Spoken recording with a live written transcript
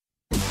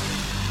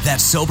That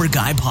Sober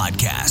Guy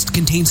podcast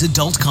contains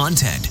adult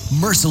content,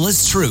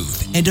 merciless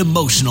truth, and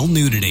emotional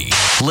nudity.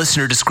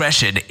 Listener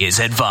discretion is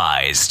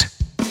advised.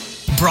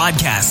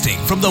 Broadcasting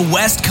from the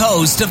west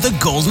coast of the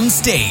Golden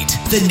State,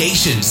 the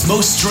nation's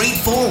most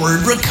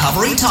straightforward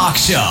recovery talk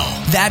show.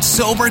 That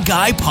Sober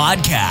Guy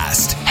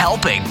podcast,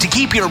 helping to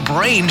keep your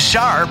brain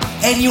sharp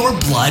and your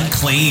blood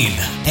clean.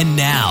 And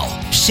now,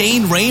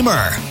 Shane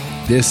Raymer.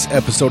 This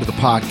episode of the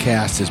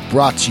podcast is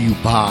brought to you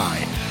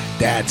by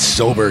That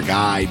Sober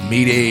Guy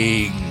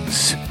Meetings.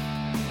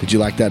 Did you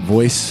like that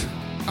voice?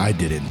 I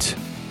didn't.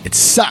 It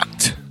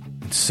sucked.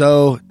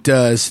 So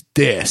does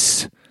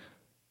this.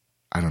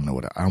 I don't know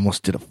what I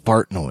almost did a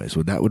fart noise.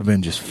 Well, that would have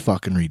been just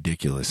fucking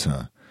ridiculous,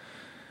 huh?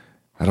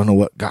 I don't know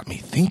what got me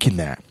thinking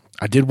that.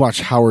 I did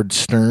watch Howard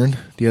Stern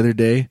the other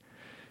day,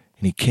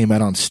 and he came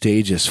out on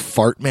stage as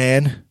Fart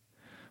Man.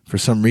 For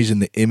some reason,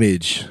 the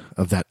image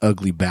of that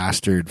ugly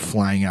bastard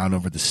flying out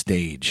over the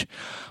stage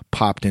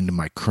popped into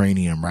my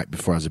cranium right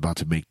before I was about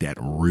to make that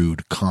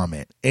rude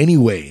comment.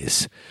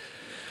 Anyways,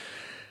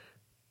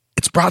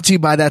 it's brought to you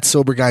by That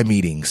Sober Guy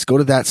Meetings. Go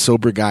to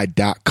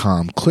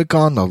thatsoberguy.com, click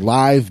on the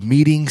live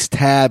meetings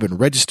tab, and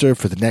register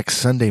for the next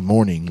Sunday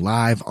morning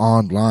live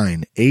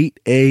online, 8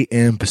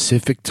 a.m.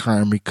 Pacific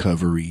Time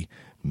recovery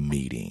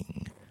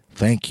meeting.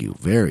 Thank you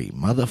very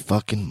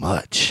motherfucking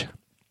much.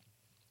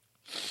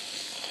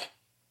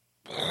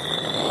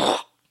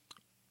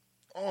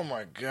 Oh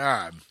my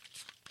God.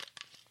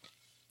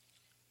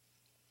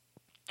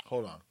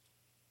 Hold on.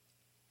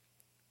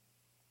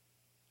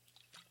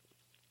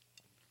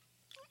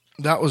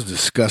 That was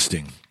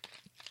disgusting.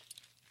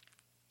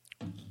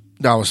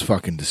 That was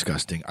fucking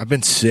disgusting. I've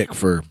been sick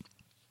for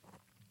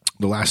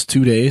the last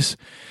 2 days,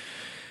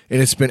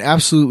 and it's been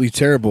absolutely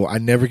terrible. I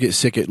never get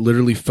sick. It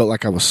literally felt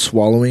like I was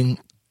swallowing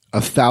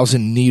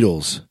 1,000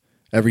 needles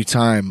every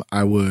time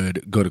I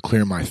would go to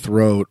clear my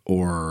throat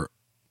or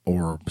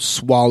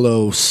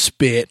swallow,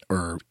 spit,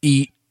 or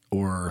eat,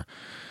 or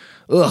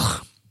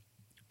ugh.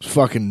 It's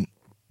fucking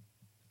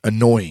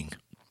annoying.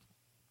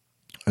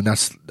 And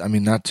that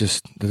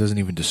doesn't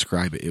even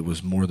describe it. It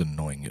was more than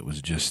annoying. It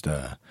was just,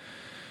 it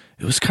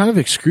was kind of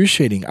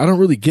excruciating. I don't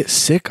really get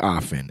sick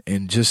often,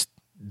 and just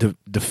the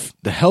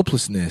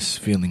helplessness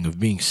feeling of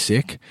being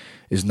sick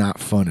is not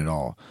fun at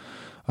all.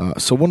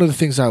 So one of the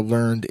things I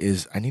learned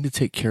is I need to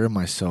take care of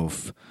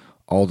myself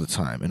all the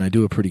time, and I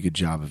do a pretty good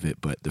job of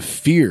it, but the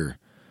fear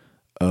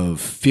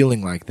of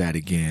feeling like that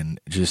again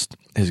just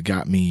has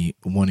got me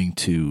wanting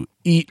to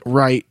eat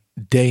right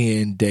day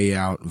in, day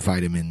out,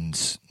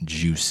 vitamins,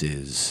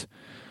 juices,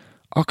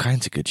 all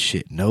kinds of good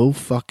shit. No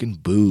fucking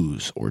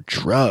booze or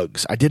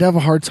drugs. I did have a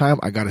hard time,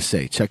 I gotta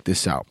say. Check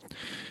this out.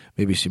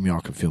 Maybe some of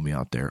y'all can feel me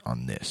out there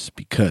on this,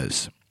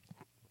 because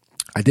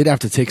I did have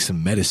to take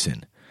some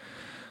medicine,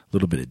 a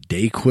little bit of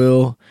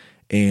Dayquil,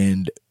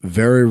 and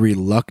very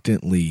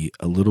reluctantly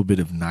a little bit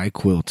of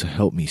NyQuil to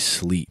help me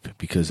sleep,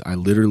 because I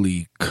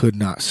literally could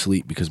not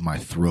sleep because my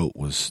throat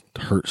was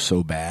hurt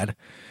so bad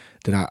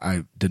that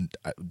I didn't.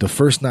 The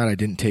first night I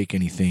didn't take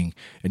anything,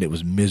 and it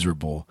was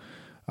miserable.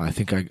 I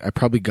think I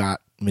probably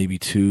got maybe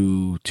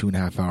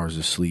 2.5 hours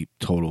of sleep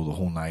total the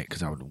whole night,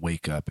 because I would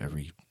wake up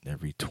every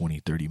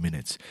 20-30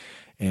 minutes,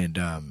 and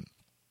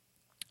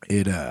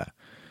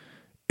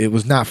it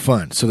was not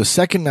fun. So the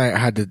second night I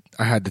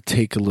had to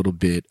take a little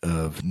bit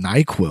of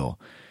NyQuil,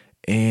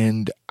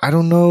 and I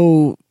don't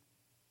know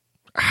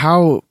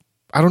how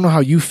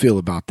you feel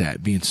about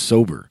that, being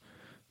sober.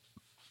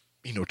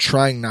 You know,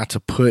 trying not to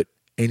put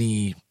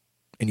any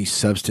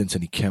substance,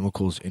 any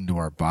chemicals into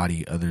our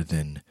body other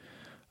than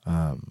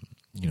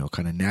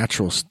kind of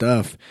natural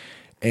stuff.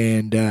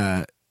 And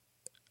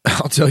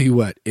I'll tell you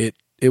what, it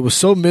was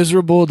so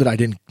miserable that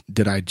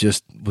I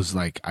just was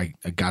like, I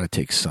got to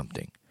take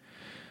something.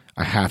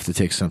 I have to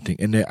take something.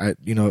 And it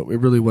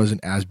really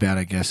wasn't as bad,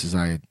 I guess, as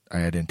I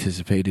had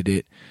anticipated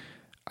it.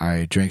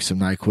 I drank some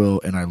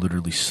NyQuil, and I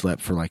literally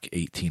slept for like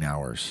 18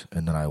 hours.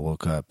 And then I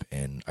woke up,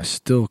 and I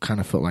still kind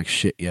of felt like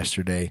shit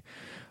yesterday.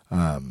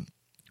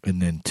 And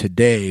then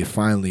today,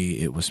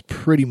 finally, it was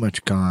pretty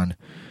much gone.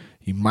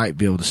 You might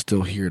be able to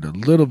still hear it a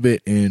little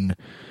bit in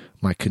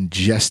my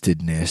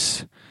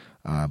congestedness,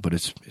 but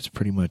it's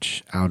pretty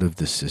much out of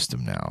the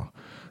system now.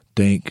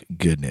 Thank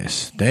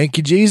goodness. Thank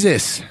you,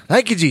 Jesus.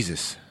 Thank you,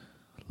 Jesus.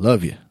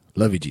 Love you.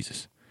 Love you,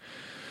 Jesus.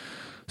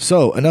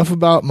 So, enough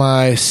about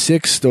my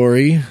sick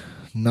story.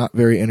 Not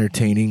very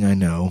entertaining, I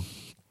know.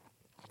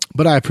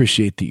 But I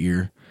appreciate the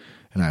ear,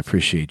 and I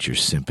appreciate your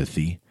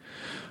sympathy.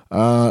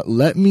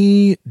 Let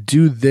me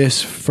do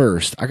this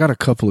first. I got a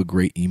couple of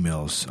great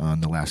emails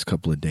on the last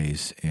couple of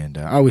days, and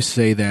I always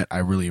say that I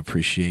really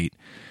appreciate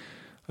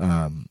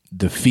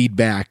the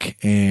feedback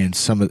and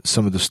some of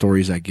the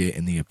stories I get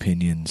and the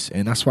opinions,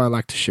 and that's why I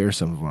like to share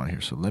some of them on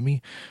here. So let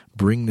me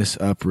bring this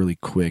up really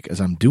quick.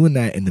 As I'm doing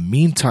that, in the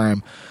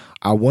meantime,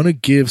 I want to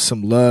give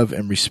some love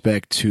and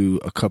respect to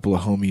a couple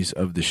of homies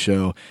of the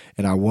show,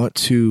 and I want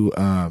to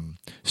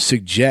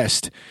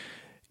suggest,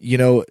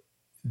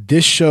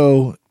 this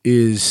show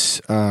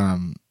is a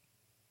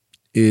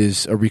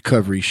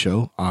recovery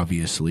show,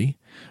 obviously,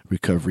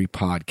 recovery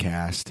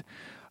podcast.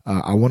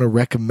 I want to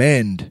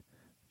recommend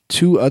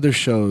 2 other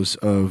shows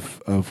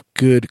of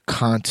good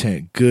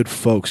content, good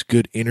folks,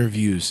 good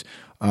interviews.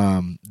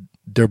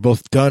 They're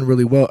both done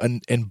really well.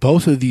 And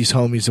both of these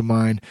homies of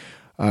mine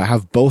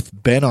have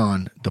both been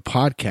on the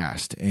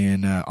podcast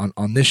and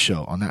on this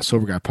show, on That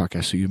Sober Guy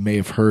podcast. So you may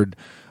have heard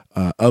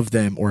of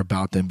them or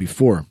about them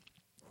before.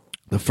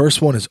 The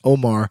first one is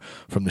Omar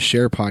from the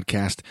Share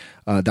podcast.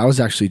 That was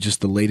actually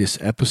just the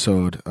latest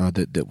episode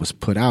that was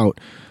put out,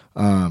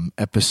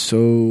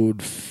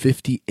 episode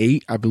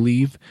 58, I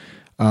believe,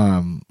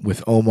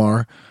 with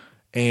Omar.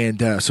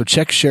 And so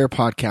check Share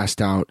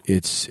podcast out.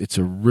 It's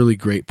a really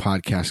great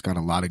podcast. Got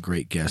a lot of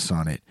great guests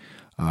on it.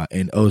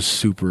 And O's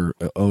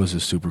a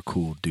super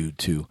cool dude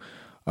too.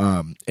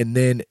 And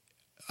then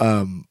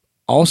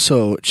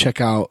also check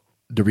out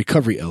The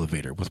Recovery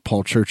Elevator with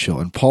Paul Churchill.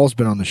 And Paul's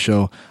been on the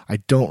show. I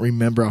don't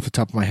remember off the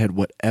top of my head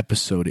what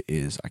episode it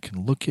is. I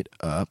can look it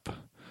up.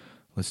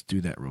 Let's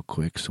do that real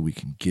quick so we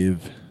can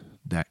give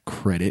that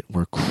credit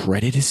where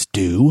credit is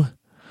due.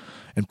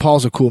 And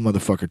Paul's a cool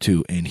motherfucker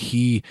too. And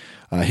him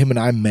and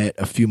I met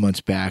a few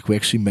months back. We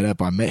actually met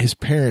up. I met his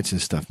parents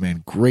and stuff,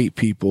 man. Great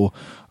people.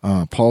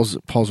 Paul's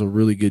a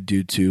really good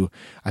dude too.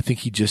 I think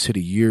he just hit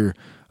a year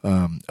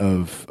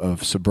of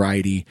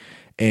sobriety.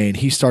 And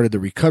he started the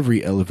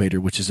Recovery Elevator,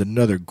 which is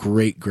another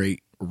great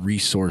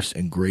resource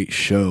and great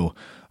show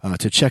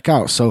to check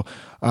out. So,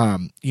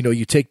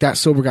 you take That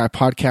Sober Guy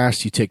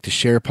podcast, you take the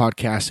Share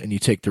podcast, and you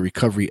take the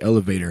Recovery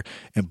Elevator,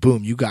 and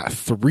boom, you got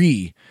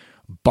 3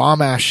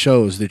 bomb ass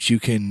shows that you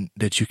can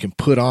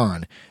put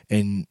on,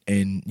 and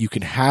you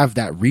can have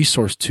that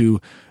resource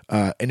to.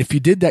 And if you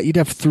did that, you'd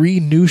have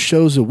 3 new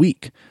shows a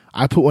week.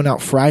 I put one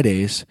out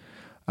Fridays.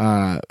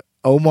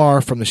 Omar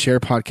from the Share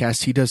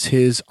podcast, he does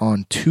his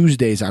on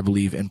Tuesdays, I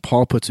believe, and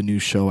Paul puts a new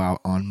show out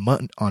on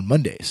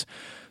Mondays.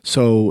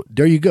 So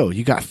there you go.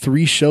 You got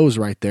 3 shows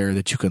right there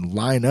that you can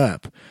line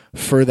up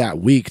for that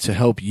week to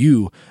help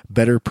you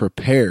better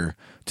prepare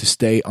to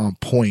stay on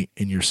point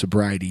in your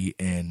sobriety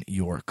and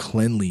your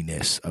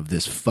cleanliness of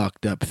this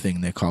fucked up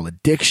thing they call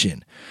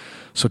addiction.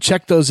 So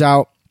check those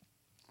out.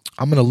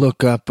 I'm going to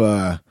look up,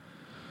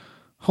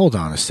 hold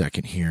on a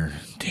second here.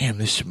 Damn,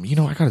 this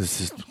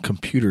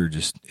computer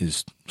just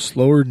is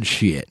slower than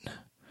shit.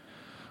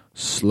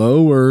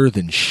 Slower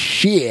than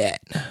shit.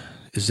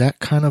 Is that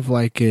kind of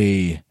like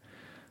a,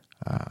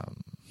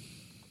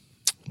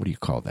 what do you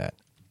call that?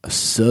 A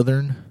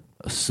southern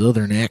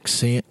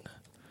accent?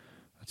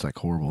 That's like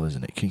horrible,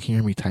 isn't it? Can you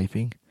hear me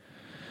typing?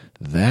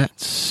 That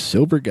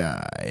Sober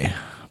Guy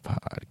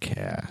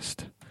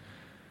podcast.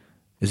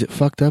 Is it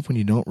fucked up when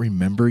you don't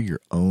remember your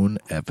own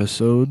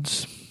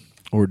episodes?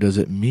 Or does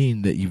it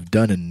mean that you've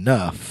done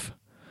enough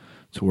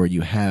to where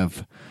you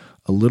have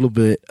a little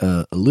bit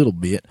of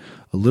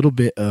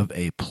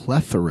a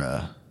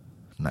plethora,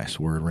 nice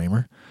word,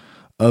 Raymer,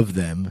 of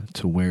them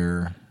to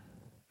where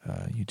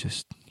you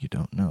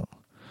don't know.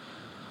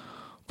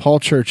 Paul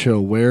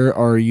Churchill, where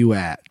are you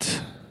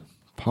at?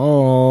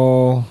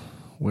 Paul,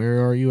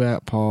 where are you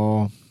at,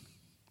 Paul?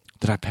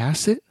 Did I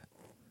pass it?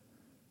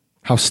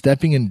 How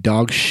stepping in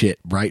dog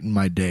shit brightened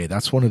my day.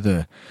 That's one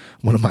of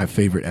my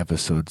favorite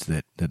episodes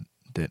that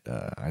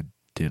I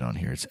did on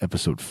here. It's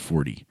episode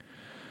 40.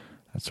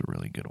 That's a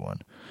really good one.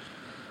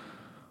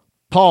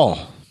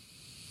 Pollywog,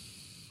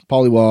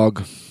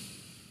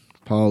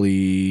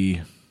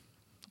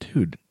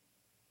 dude.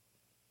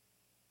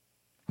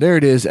 There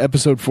it is,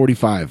 episode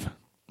 45.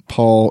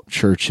 Paul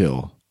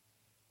Churchill,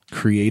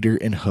 creator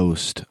and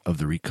host of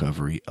the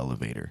Recovery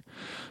Elevator.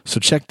 So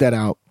check that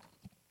out.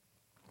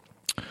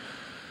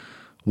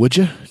 Would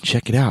you?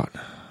 Check it out.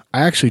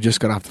 I actually just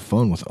got off the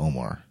phone with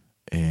Omar,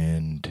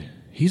 and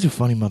he's a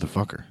funny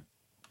motherfucker.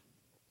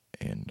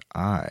 And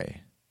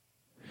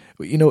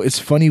it's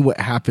funny what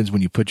happens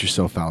when you put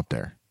yourself out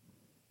there.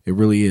 It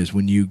really is.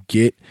 When you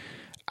get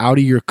out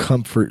of your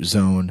comfort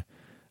zone,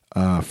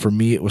 for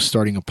me, it was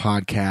starting a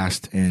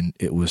podcast, and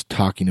it was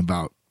talking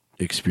about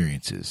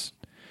experiences.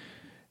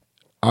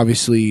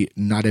 Obviously,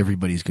 not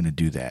everybody's going to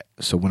do that.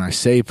 So when I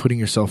say putting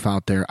yourself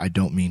out there, I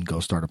don't mean go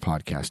start a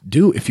podcast.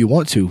 Do if you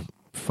want to.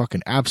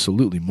 Fucking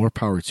absolutely, more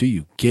power to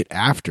you. Get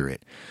after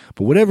it.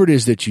 But whatever it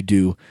is that you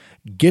do,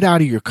 get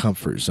out of your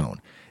comfort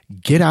zone.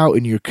 Get out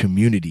in your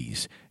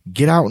communities.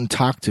 Get out and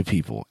talk to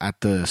people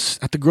at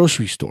the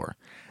grocery store,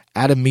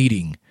 at a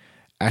meeting,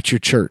 at your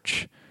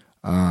church,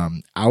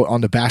 out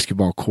on the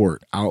basketball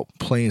court, out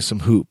playing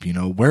some hoop,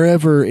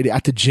 wherever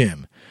at the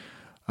gym,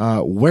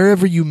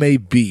 wherever you may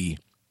be.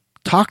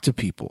 Talk to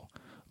people.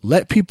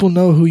 Let people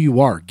know who you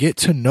are. Get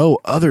to know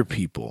other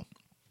people.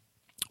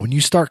 When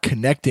you start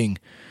connecting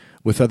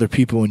with other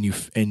people and you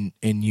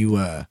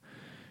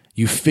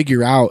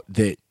figure out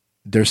that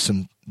there's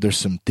some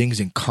things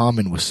in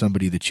common with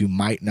somebody that you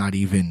might not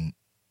even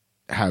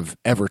have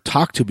ever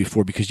talked to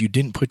before because you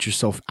didn't put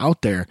yourself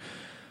out there,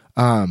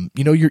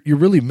 you're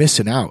really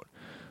missing out.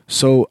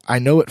 So I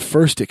know at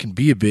first it can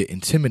be a bit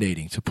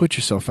intimidating to put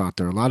yourself out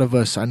there. A lot of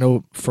us, I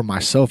know for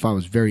myself, I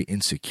was very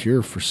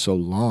insecure for so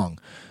long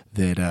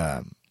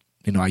that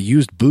I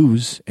used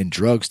booze and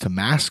drugs to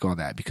mask all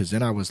that, because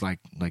then I was like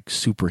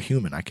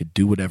superhuman. I could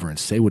do whatever and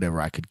say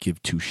whatever. I could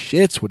give two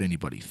shits what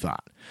anybody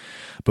thought.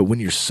 But when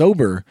you're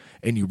sober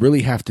and you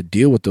really have to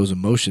deal with those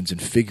emotions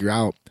and figure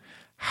out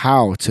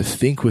how to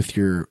think with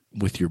your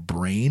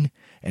brain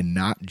and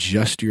not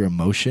just your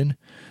emotion.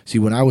 See,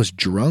 when I was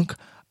drunk,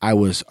 I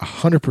was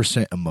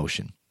 100%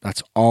 emotion.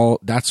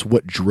 That's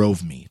what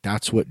drove me.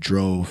 That's what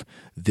drove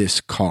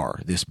this car,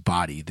 this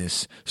body,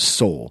 this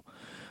soul.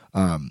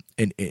 And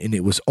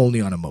it was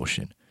only on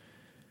emotion.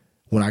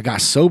 When I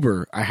got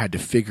sober, I had to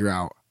figure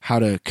out how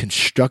to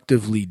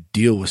constructively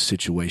deal with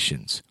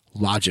situations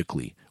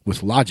logically,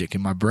 with logic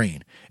in my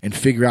brain, and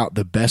figure out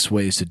the best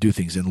ways to do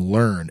things and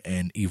learn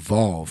and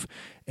evolve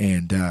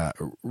and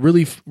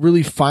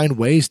really find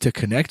ways to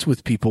connect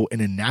with people in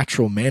a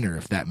natural manner,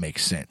 if that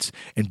makes sense,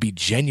 and be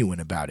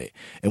genuine about it.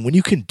 And when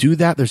you can do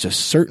that, there's a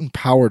certain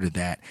power to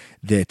that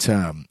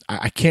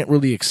I can't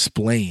really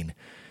explain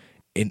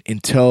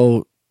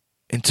until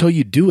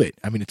you do it.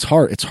 I mean, it's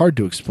hard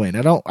to explain.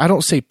 I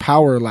don't say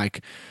power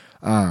like,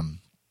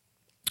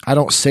 I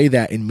don't say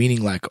that in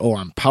meaning like, oh,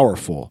 I'm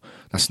powerful.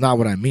 That's not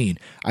what I mean.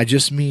 I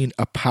just mean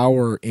a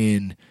power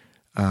in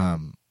a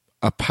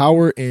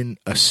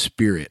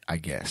spirit, I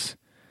guess.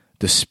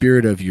 The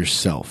spirit of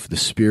yourself, the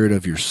spirit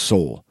of your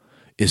soul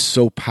is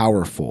so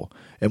powerful.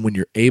 And when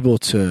you're able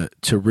to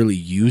really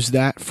use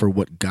that for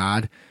what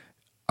God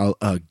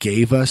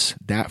gave us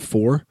that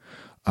for,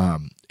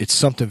 it's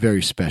something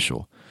very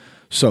special.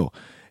 So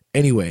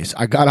anyways,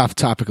 I got off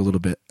topic a little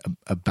bit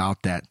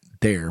about that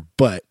there,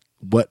 but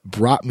what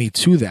brought me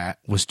to that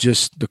was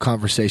just the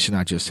conversation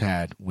I just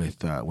had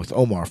with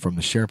Omar from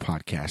the Share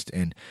Podcast,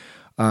 and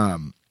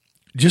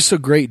just a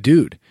great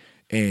dude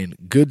and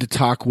good to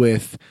talk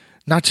with,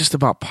 not just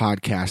about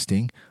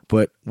podcasting,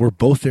 but we're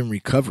both in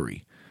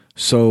recovery.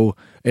 So,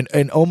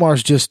 and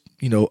Omar's just,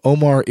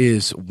 Omar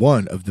is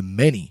one of the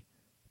many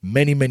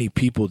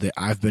people that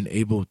I've been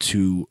able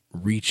to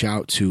reach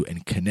out to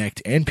and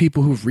connect, and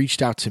people who've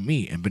reached out to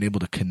me and been able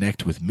to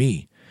connect with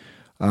me,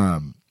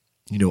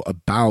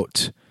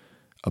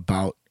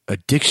 about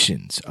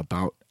addictions,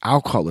 about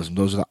alcoholism.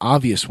 Those are the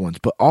obvious ones,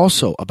 but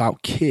also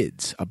about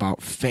kids,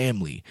 about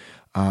family,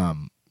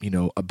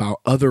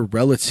 about other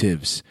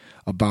relatives,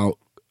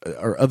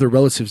 or other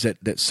relatives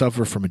that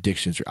suffer from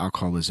addictions or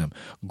alcoholism,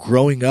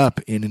 growing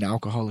up in an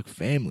alcoholic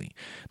family.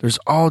 There's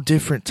all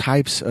different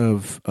types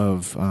of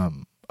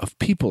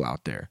people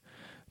out there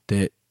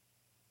that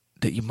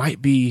you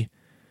might be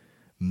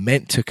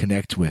meant to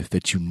connect with,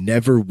 that you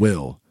never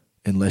will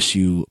unless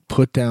you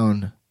put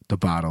down the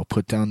bottle,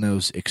 put down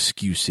those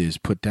excuses,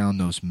 put down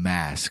those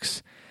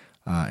masks,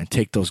 and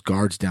take those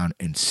guards down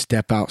and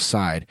step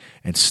outside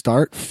and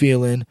start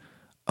feeling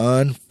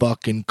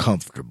unfucking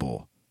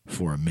comfortable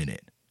for a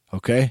minute.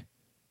 Okay?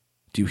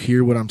 Do you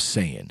hear what I'm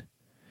saying?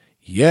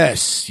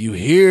 Yes, you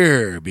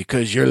hear,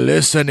 because you're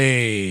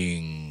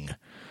listening.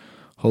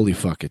 Holy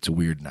fuck, it's a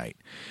weird night.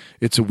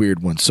 It's a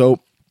weird one.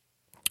 So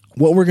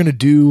what we're going to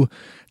do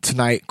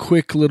tonight,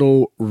 quick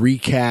little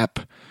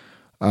recap.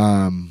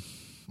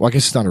 Well, I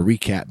guess it's not a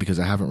recap because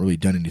I haven't really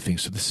done anything.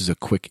 So this is a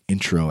quick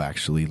intro,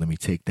 actually. Let me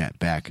take that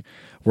back.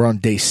 We're on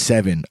day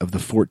 7 of the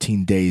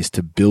 14 days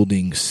to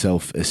building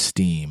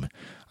self-esteem.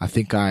 I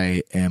think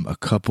I am a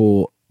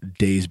couple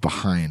days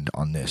behind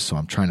on this, so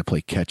I'm trying to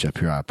play catch up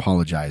here. I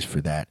apologize for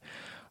that.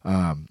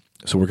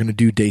 So we're going to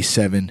do day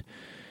 7,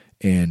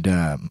 and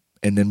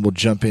then we'll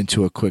jump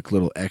into a quick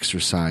little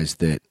exercise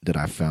that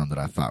I found that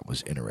I thought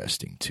was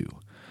interesting too.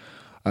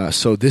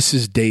 So this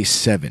is day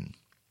 7.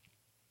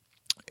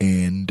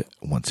 And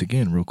once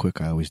again, real quick,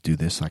 I always do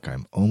this like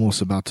I'm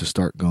almost about to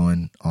start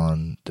going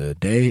on the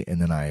day,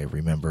 and then I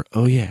remember,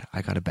 oh yeah,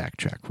 I got to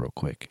backtrack real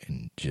quick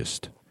and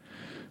just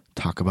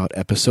talk about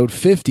episode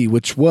 50,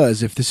 which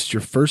was, if this is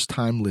your first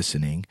time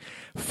listening,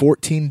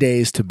 14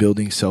 days to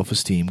building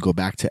self-esteem. Go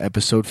back to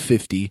episode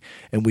 50,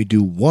 and we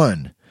do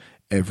one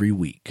every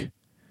week.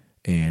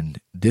 And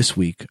this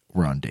week,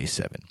 we're on day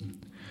 7.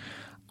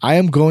 I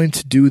am going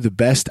to do the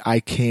best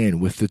I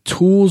can with the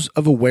tools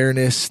of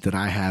awareness that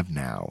I have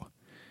now.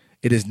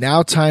 It is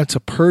now time to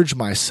purge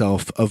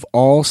myself of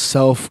all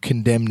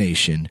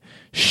self-condemnation,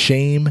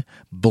 shame,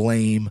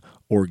 blame,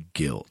 or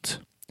guilt.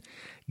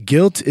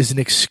 Guilt is an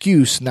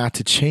excuse not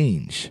to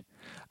change.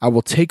 I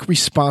will take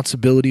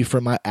responsibility for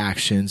my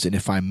actions, and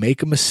if I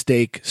make a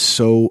mistake,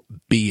 so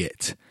be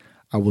it.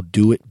 I will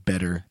do it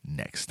better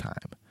next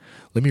time.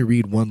 Let me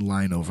read one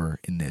line over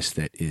in this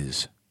that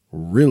is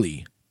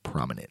really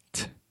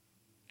prominent.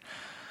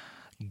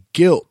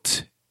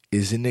 Guilt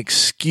is an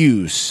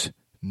excuse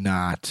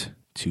not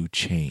to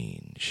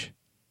change.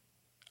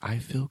 I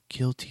feel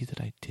guilty that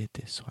I did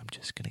this, so I'm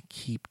just going to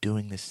keep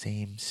doing the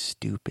same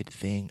stupid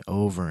thing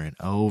over and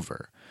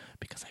over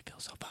because I feel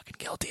so fucking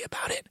guilty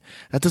about it.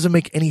 That doesn't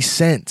make any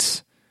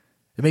sense.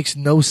 It makes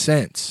no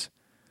sense.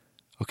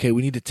 Okay,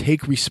 we need to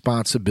take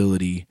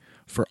responsibility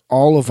for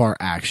all of our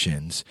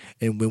actions,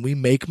 and when we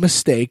make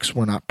mistakes,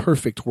 we're not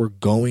perfect, we're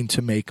going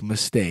to make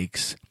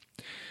mistakes.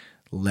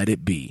 Let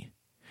it be.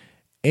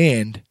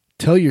 And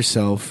tell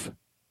yourself,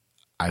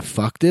 I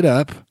fucked it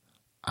up.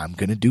 I'm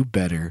going to do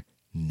better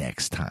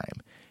next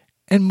time,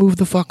 and move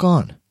the fuck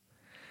on.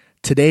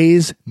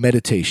 Today's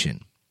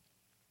meditation.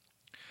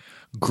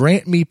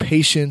 Grant me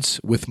patience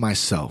with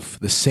myself,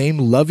 the same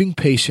loving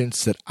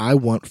patience that I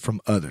want from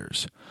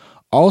others.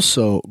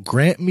 Also,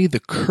 grant me the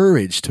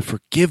courage to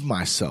forgive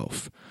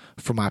myself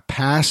for my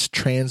past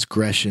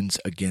transgressions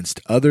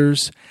against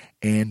others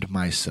and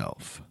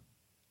myself.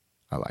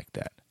 I like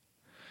that.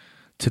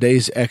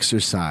 Today's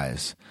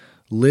exercise.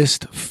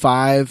 List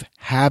 5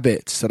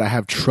 habits that I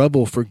have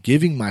trouble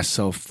forgiving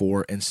myself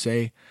for and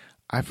say,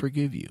 I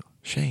forgive you.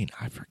 Shane,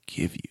 I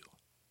forgive you.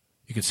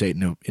 You can say it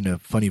in a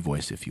funny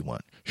voice if you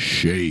want.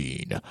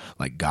 Shane,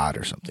 like God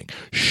or something.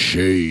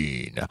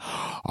 Shane,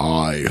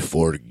 I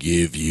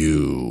forgive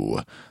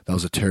you. That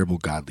was a terrible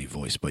godly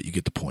voice, but you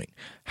get the point.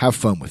 Have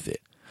fun with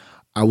it.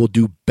 I will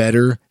do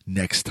better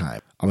next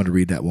time. I'm going to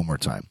read that one more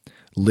time.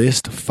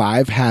 List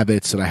 5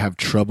 habits that I have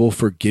trouble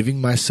forgiving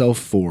myself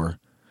for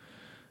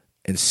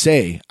and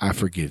say, I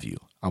forgive you.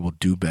 I will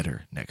do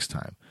better next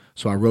time.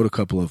 So I wrote a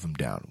couple of them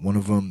down. One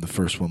of them, the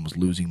first one, was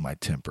losing my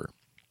temper.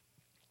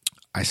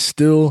 I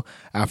still,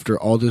 after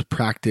all the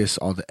practice,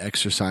 all the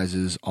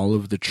exercises, all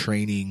of the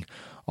training,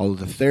 all of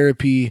the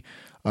therapy,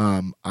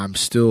 I'm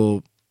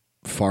still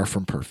far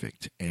from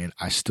perfect, and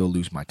I still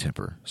lose my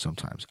temper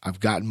sometimes.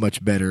 I've gotten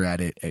much better at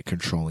it, at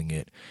controlling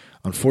it.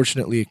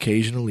 Unfortunately,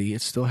 occasionally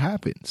it still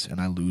happens, and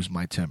I lose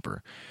my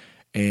temper.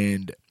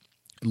 And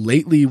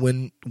lately,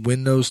 when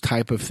those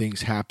type of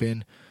things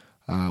happen,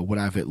 what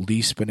I've at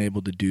least been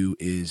able to do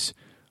is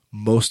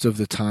most of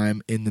the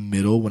time in the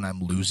middle when I'm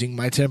losing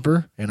my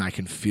temper and I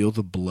can feel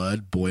the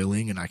blood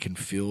boiling and I can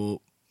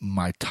feel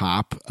my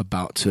top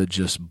about to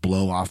just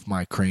blow off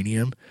my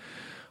cranium,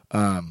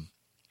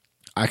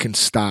 I can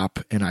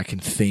stop and I can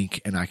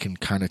think and I can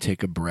kind of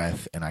take a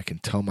breath and I can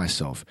tell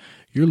myself,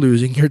 you're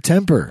losing your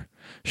temper.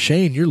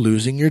 Shane, you're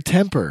losing your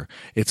temper.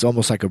 It's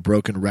almost like a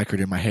broken record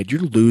in my head.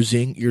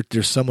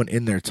 There's someone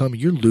in there telling me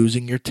you're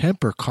losing your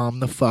temper. Calm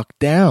the fuck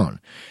down.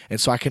 And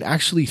so I can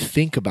actually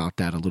think about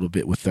that a little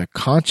bit with the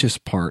conscious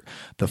part,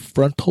 the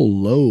frontal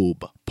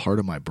lobe part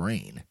of my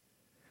brain,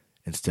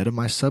 instead of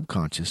my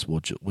subconscious,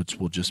 which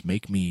will just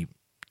make me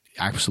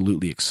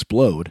absolutely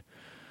explode.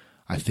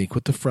 I think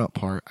with the front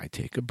part, I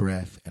take a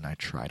breath and I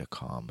try to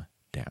calm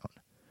down.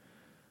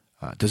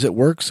 Does it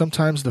work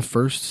sometimes the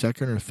first,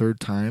 second, or third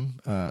time?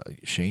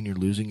 Shane, you're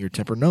losing your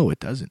temper? No, it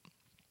doesn't.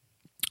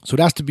 So it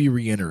has to be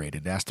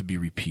reiterated. It has to be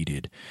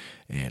repeated.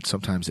 And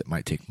sometimes it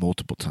might take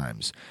multiple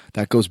times.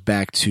 That goes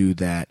back to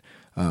that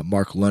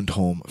Mark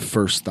Lundholm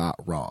first thought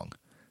wrong.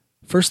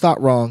 First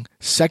thought wrong,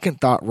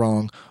 second thought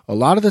wrong. A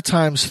lot of the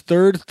times,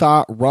 third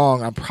thought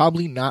wrong, I'm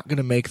probably not going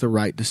to make the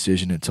right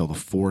decision until the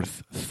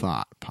fourth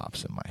thought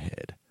pops in my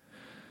head.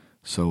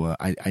 So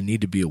I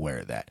need to be aware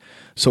of that.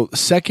 So the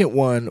second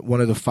one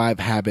of the 5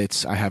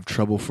 habits I have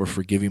trouble for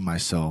forgiving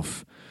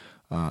myself,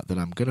 that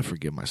I'm going to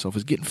forgive myself,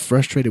 is getting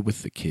frustrated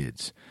with the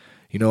kids.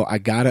 You know, I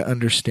got to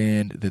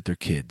understand that they're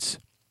kids.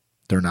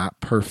 They're not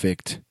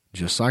perfect,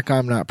 just like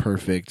I'm not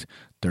perfect.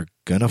 They're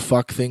going to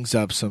fuck things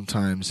up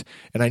sometimes,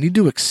 and I need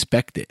to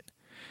expect it.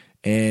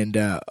 And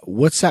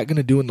what's that going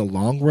to do in the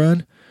long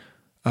run?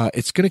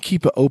 It's going to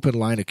keep an open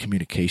line of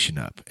communication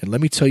up. And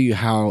let me tell you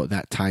how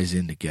that ties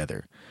in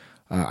together.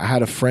 I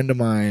had a friend of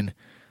mine's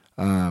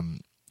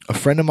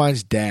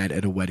dad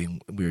at a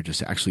wedding.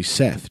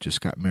 Seth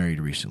just got married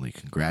recently.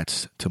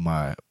 Congrats to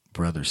my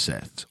brother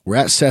Seth. We're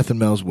at Seth and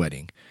Mel's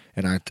wedding,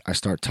 and I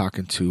start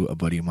talking to a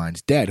buddy of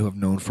mine's dad who I've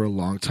known for a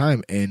long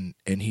time, and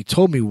he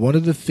told me one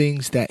of the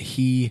things that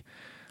him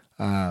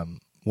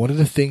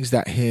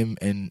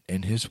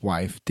and his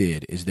wife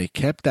did is they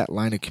kept that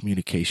line of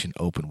communication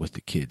open with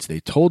the kids. They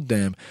told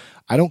them,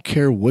 I don't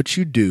care what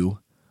you do,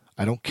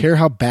 I don't care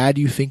how bad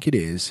you think it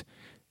is,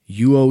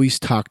 you always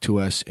talk to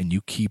us and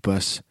you keep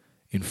us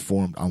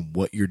informed on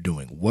what you're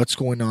doing, what's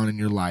going on in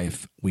your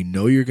life. We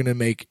know you're going to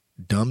make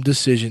dumb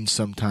decisions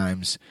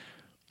sometimes.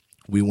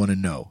 We want to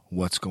know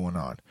what's going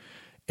on.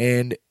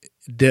 And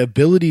the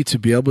ability to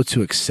be able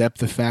to accept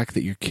the fact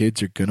that your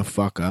kids are going to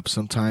fuck up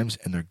sometimes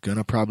and they're going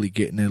to probably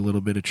get in a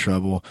little bit of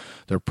trouble.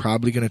 They're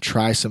probably going to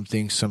try some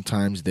things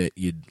sometimes that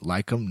you'd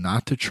like them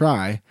not to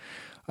try,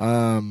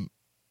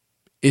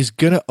 is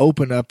going to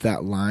open up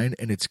that line,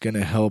 and it's going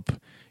to help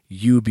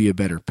you be a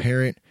better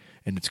parent,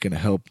 and it's going to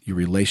help your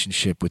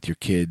relationship with your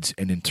kids,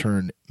 and in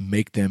turn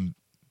make them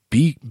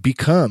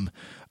become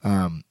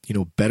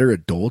better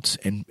adults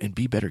and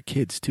be better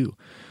kids too.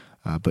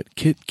 But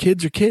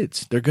kids are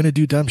kids. They're going to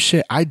do dumb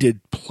shit. I did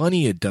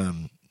plenty of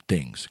dumb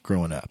things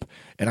growing up,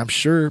 and I'm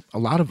sure a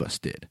lot of us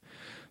did.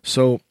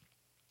 So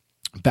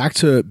back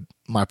to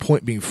my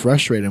point, being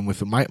frustrated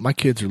with my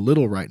kids are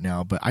little right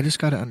now, but I just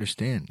got to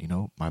understand,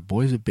 my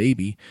boy's a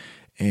baby,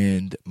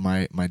 and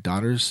my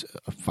daughter's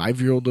a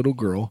 5-year-old little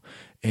girl,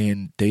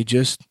 and they're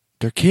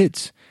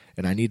kids,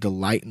 and I need to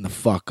lighten the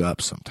fuck up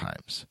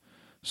sometimes.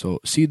 So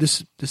see,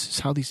 this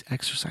is how these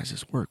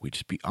exercises work. We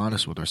just be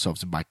honest with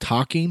ourselves, and by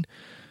talking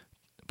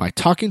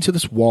to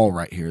this wall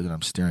right here that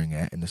I'm staring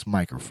at, and this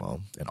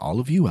microphone, and all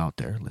of you out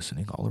there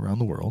listening all around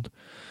the world,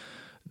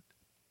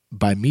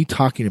 by me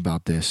talking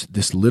about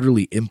this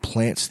literally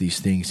implants these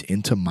things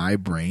into my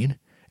brain.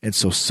 And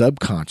so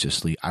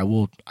subconsciously, I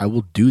will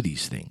do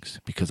these things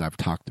because I've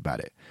talked about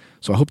it.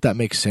 So I hope that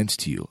makes sense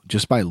to you.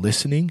 Just by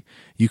listening,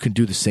 you can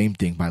do the same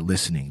thing by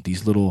listening.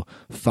 These little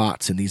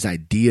thoughts and these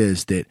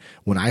ideas that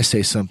when I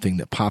say something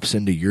that pops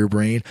into your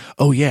brain,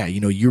 oh yeah,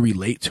 you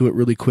relate to it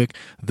really quick.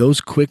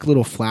 Those quick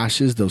little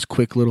flashes, those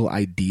quick little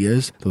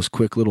ideas, those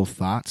quick little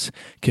thoughts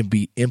can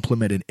be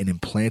implemented and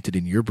implanted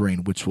in your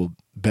brain, which will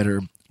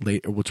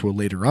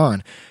later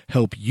on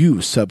help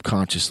you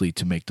subconsciously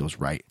to make those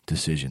right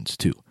decisions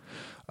too.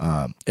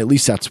 At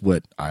least that's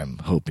what I'm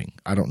hoping.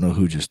 I don't know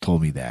who just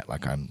told me that,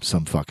 like I'm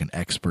some fucking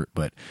expert,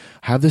 but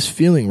I have this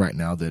feeling right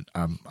now that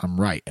I'm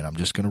right, and I'm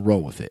just going to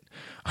roll with it.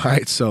 All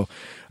right. So,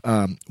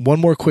 one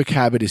more quick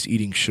habit is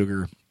eating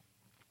sugar.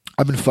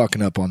 I've been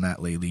fucking up on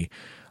that lately.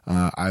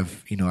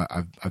 I've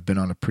been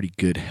on a pretty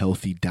good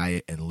healthy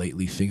diet, and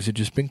lately things have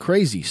just been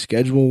crazy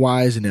schedule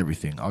wise and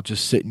everything. I'll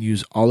just sit and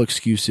use all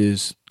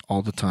excuses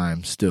all the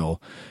time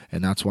still.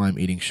 And that's why I'm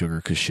eating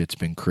sugar, 'cause shit's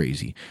been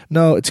crazy.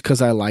 No, it's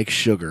 'cause I like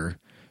sugar.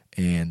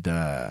 And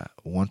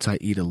once I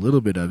eat a little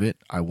bit of it,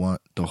 I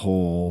want the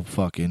whole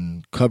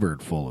fucking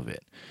cupboard full of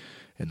it.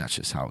 And that's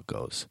just how it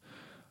goes,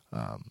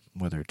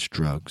 whether it's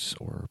drugs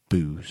or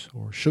booze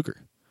or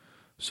sugar.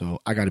 So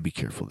I got to be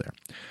careful there.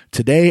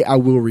 Today, I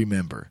will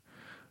remember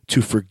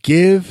to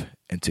forgive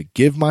and to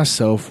give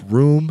myself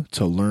room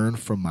to learn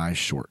from my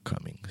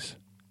shortcomings.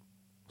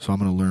 So I'm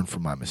going to learn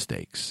from my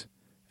mistakes.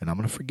 And I'm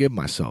going to forgive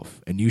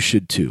myself. And you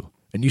should too.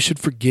 And you should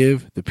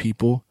forgive the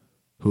people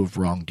who have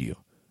wronged you,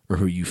 or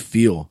who you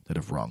feel that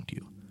have wronged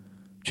you.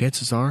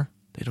 Chances are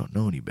they don't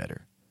know any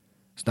better.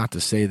 It's not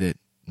to say that it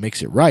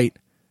makes it right,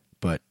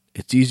 but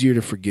it's easier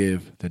to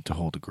forgive than to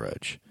hold a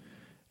grudge.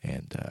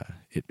 And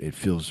it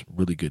feels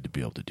really good to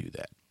be able to do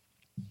that.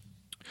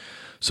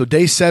 So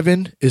day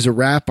 7 is a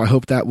wrap. I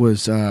hope that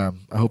was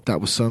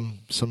some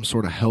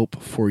sort of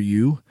help for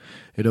you.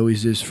 It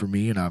always is for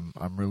me, and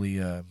I'm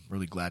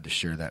really glad to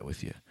share that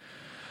with you.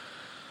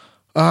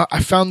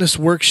 I found this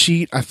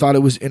worksheet. I thought it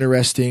was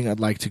interesting. I'd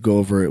like to go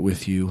over it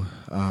with you.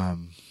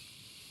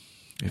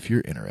 If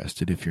you're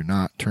interested. If you're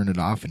not, turn it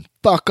off and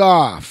fuck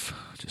off.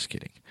 Just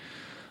kidding.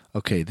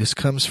 Okay, this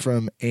comes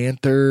from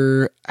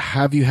Anther.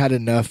 Have You Had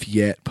Enough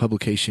Yet?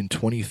 Publication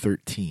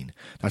 2013.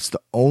 That's the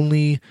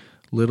only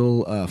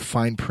little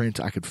fine print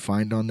I could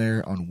find on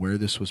there on where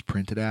this was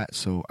printed at.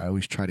 So I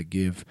always try to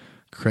give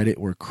credit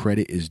where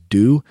credit is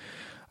due.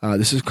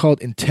 This is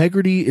called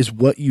Integrity is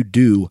What You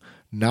Do,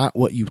 Not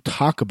What You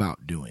Talk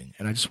About Doing.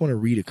 And I just want to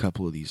read a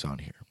couple of these on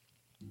here.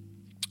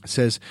 It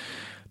says,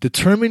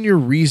 determine your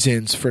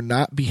reasons for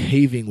not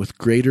behaving with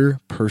greater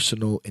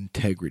personal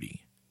integrity.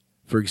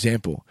 For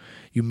example,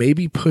 you may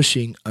be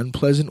pushing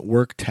unpleasant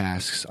work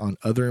tasks on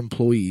other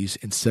employees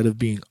instead of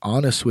being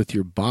honest with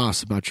your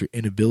boss about your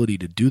inability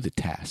to do the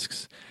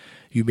tasks.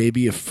 You may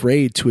be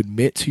afraid to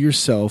admit to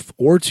yourself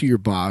or to your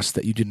boss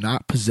that you do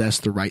not possess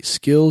the right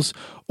skills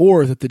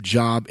or that the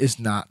job is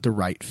not the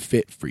right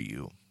fit for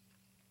you.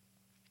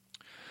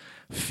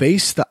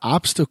 Face the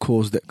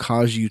obstacles that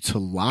cause you to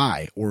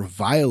lie or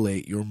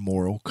violate your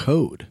moral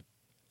code.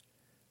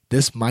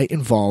 This might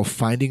involve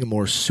finding a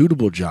more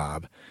suitable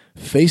job,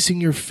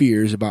 facing your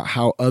fears about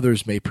how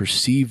others may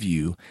perceive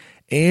you,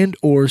 and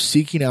or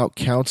seeking out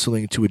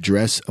counseling to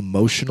address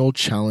emotional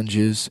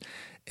challenges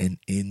and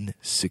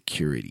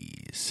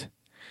insecurities.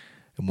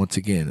 And once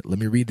again, let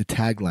me read the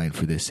tagline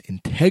for this.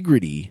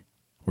 Integrity,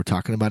 we're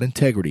talking about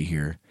integrity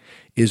here,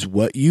 is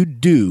what you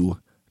do,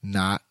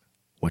 not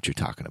what you're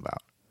talking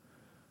about.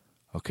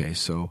 Okay,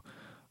 so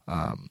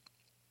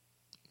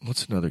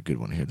what's another good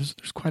one here? There's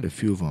quite a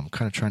few of them. I'm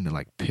kind of trying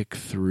to pick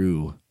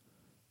through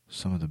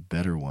some of the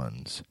better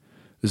ones.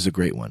 This is a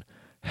great one.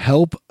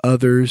 Help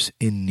others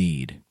in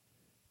need.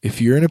 If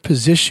you're in a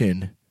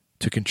position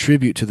to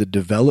contribute to the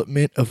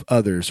development of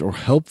others or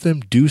help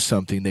them do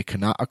something they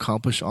cannot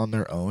accomplish on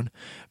their own,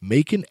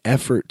 make an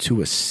effort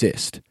to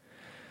assist.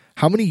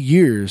 How many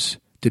years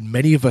did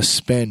many of us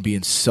spend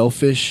being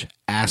selfish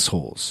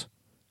assholes,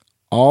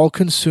 all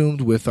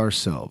consumed with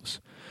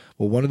ourselves?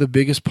 Well, one of the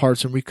biggest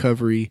parts in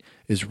recovery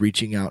is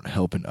reaching out and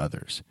helping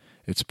others.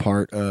 It's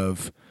part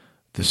of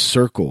the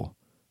circle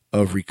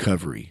of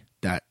recovery,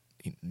 that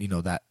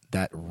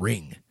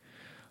ring.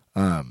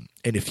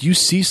 And if you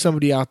see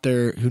somebody out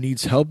there who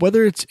needs help,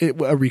 whether it's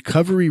a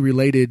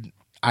recovery-related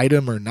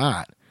item or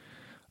not,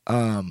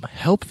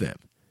 help them.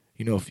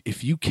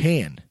 If you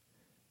can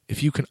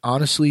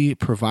honestly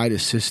provide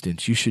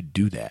assistance, you should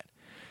do that.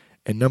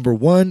 And number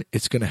one,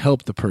 it's going to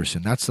help the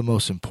person. That's the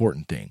most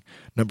important thing.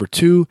 Number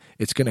two,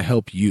 it's going to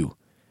help you.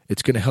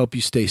 It's going to help you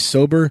stay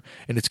sober,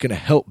 and it's going to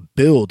help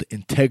build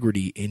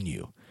integrity in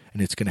you.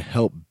 And it's going to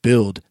help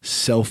build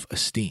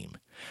self-esteem.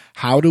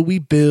 How do we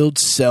build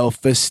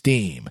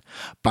self-esteem?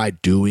 By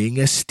doing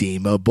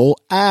esteemable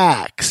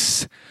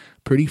acts.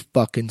 Pretty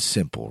fucking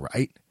simple,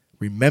 right?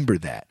 Remember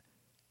that.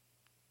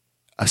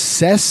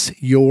 Assess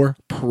your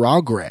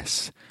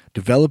progress.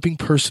 Developing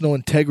personal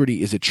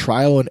integrity is a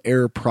trial and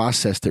error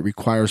process that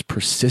requires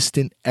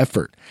persistent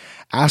effort.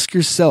 Ask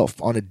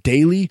yourself on a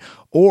daily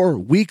or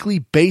weekly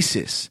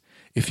basis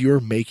if you're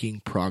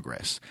making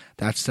progress.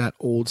 That's that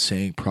old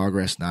saying,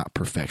 progress, not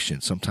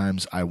perfection.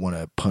 Sometimes I want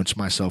to punch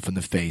myself in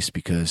the face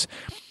because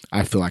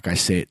I feel like I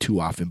say it too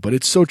often, but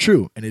it's so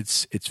true, and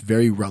it's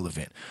very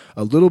relevant.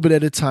 A little bit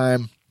at a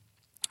time,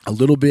 a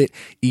little bit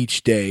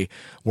each day.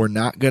 We're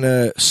not going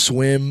to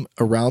swim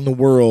around the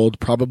world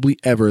probably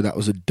ever. That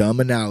was a dumb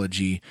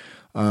analogy.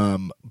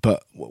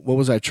 But what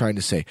was I trying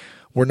to say?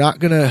 We're not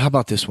going to, how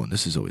about this one?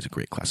 This is always a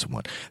great class of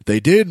one. They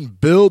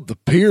didn't build the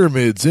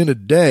pyramids in a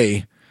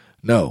day.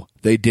 No,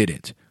 they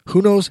didn't.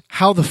 Who knows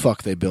how the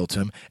fuck they built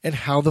them and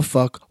how the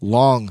fuck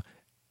long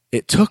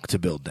it took to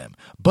build them.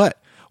 But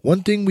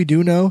one thing we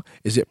do know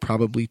is it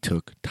probably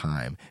took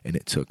time, and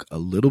it took a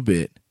little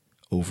bit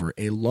over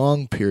a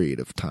long period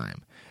of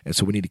time. And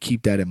so we need to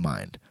keep that in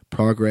mind.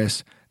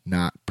 Progress,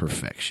 not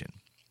perfection.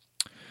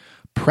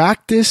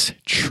 Practice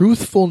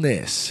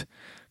truthfulness.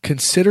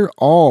 Consider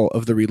all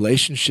of the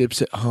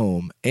relationships at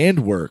home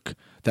and work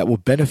that will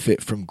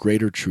benefit from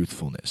greater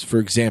truthfulness. For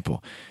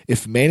example,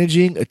 if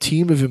managing a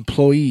team of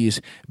employees,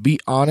 be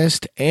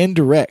honest and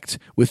direct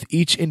with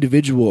each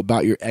individual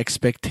about your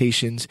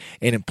expectations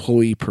and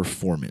employee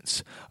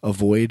performance.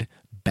 Avoid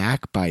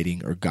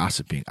backbiting or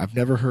gossiping. I've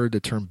never heard the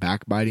term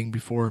backbiting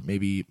before.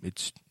 Maybe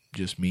it's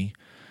just me.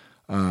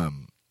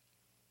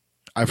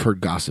 I've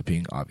heard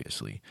gossiping,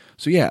 obviously.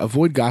 So yeah,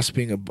 avoid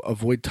gossiping,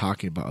 avoid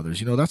talking about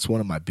others. That's one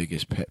of my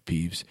biggest pet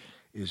peeves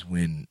is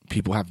when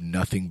people have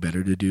nothing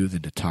better to do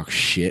than to talk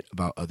shit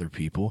about other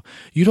people.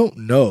 You don't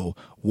know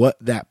what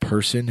that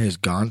person has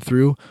gone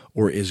through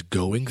or is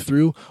going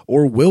through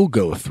or will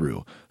go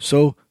through.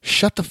 So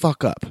shut the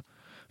fuck up.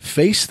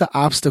 Face the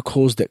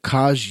obstacles that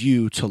cause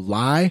you to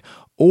lie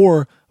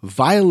or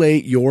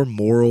violate your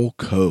moral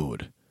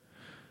code.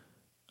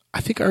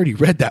 I think I already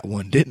read that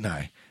one, didn't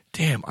I?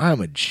 Damn, I am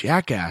a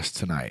jackass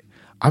tonight.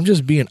 I'm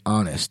just being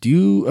honest. Do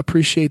you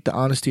appreciate the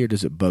honesty or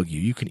does it bug you?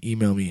 You can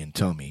email me and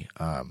tell me.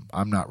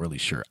 I'm not really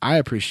sure. I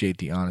appreciate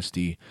the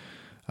honesty.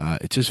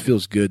 It just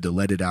feels good to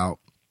let it out.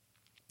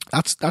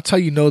 That's how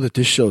you know that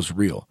this show's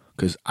real,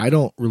 because I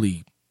don't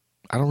really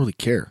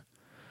care.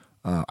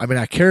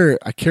 I care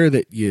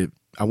that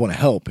I want to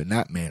help in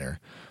that manner,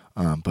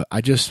 but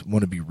I just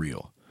want to be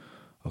real.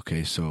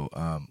 Okay, so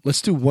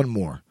let's do one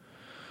more.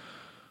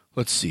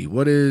 Let's see.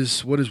 What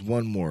is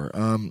one more?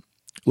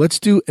 Let's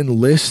do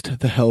enlist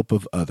the help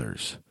of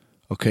others.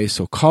 Okay,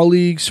 so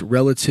colleagues,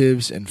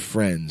 relatives, and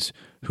friends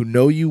who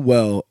know you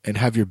well and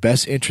have your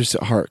best interests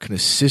at heart can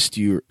assist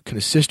your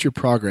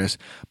progress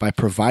by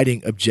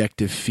providing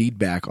objective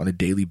feedback on a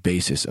daily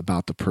basis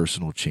about the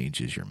personal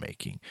changes you're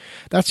making.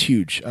 That's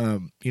huge.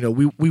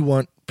 We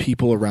want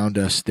people around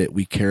us that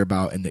we care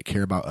about and that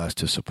care about us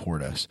to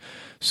support us.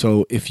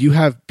 So if you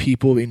have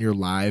people in your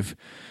lives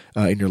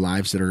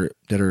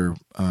that are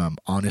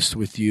honest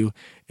with you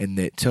and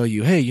that tell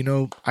you, hey,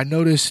 I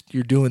noticed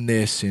you're doing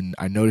this, and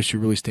I noticed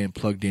you're really staying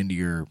plugged into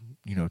your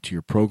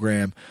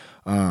program.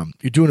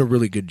 You're doing a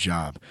really good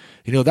job.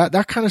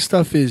 That kind of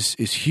stuff is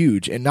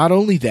huge. And not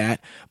only that,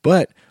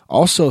 but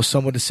also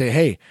someone to say,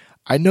 hey,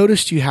 I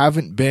noticed you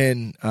haven't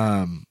been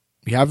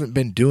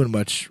doing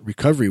much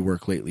recovery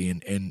work lately,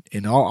 and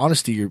in all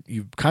honesty,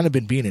 you've kind of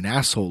been being an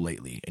asshole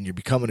lately, and you're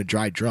becoming a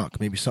dry drunk,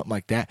 maybe something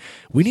like that.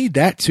 We need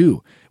that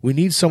too. We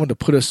need someone to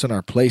put us in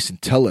our place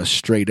and tell us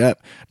straight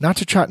up, not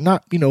trying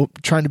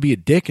to be a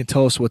dick and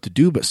tell us what to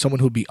do, but someone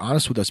who'll be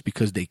honest with us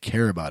because they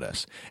care about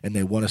us and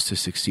they want us to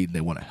succeed and they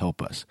want to help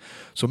us.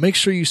 So make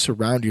sure you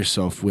surround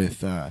yourself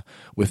with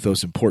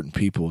those important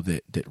people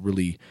that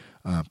really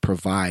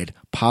provide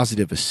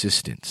positive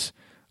assistance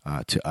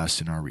to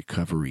us in our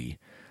recovery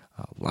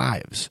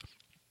lives.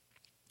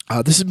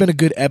 This has been a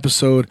good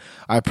episode.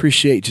 I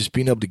appreciate just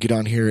being able to get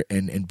on here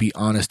and be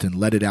honest and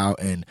let it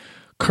out and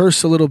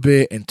curse a little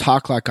bit and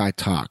talk like I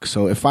talk.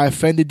 So if I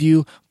offended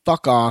you,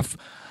 fuck off.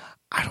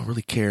 I don't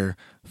really care.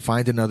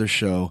 Find another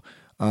show.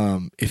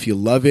 If you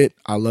love it,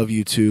 I love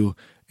you too.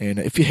 And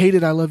if you hate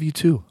it, I love you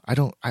too. I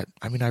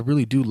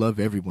really do love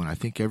everyone. I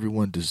think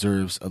everyone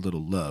deserves a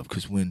little love,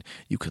 because when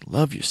you can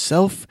love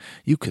yourself,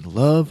 you can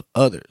love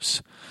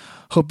others.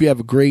 Hope you have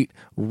a great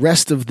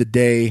rest of the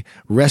day,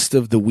 rest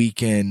of the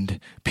weekend.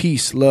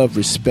 Peace, love,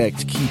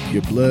 respect. Keep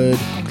your blood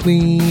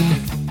clean.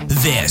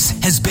 This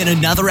has been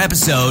another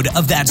episode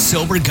of That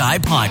Sober Guy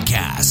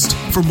podcast.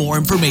 For more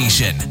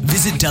information,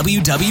 visit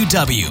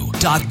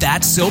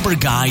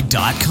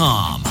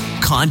www.thatsoberguy.com.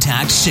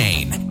 Contact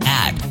Shane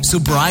at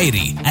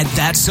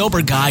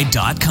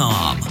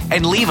sobriety@thatsoberguy.com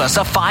and leave us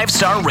a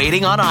 5-star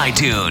rating on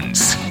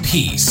iTunes.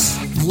 Peace,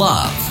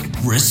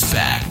 love,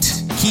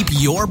 respect. Keep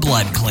your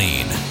blood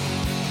clean.